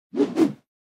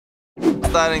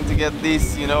starting to get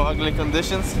these, you know, ugly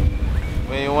conditions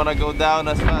where you want to go down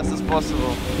as fast as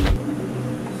possible.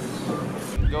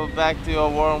 Go back to your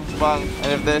warm bunk,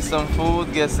 and if there's some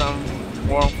food, get some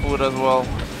warm food as well,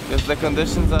 because the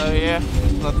conditions out here,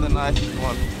 not the nicest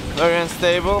one. Very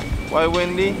unstable, quite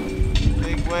windy,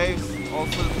 big waves,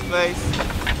 also the face,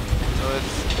 so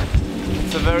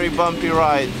it's a very bumpy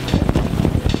ride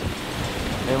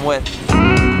and wet.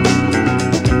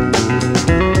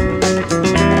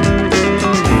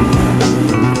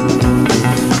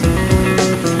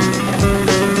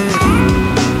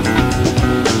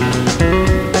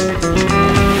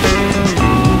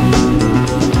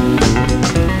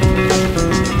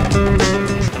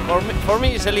 For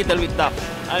me it's a little bit tough.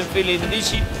 I'm feeling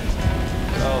dizzy,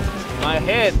 so my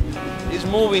head is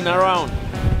moving around.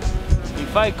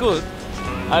 If I could,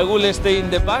 I will stay in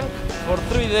the bank for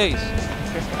 3 days,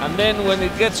 and then when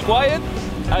it gets quiet,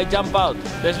 I jump out.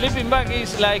 The sleeping bag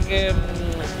is like,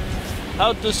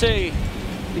 how to say,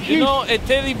 you know, a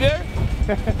teddy bear?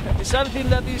 It's something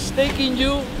that is taking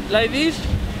you like this,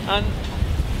 and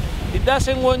it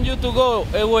doesn't want you to go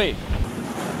away.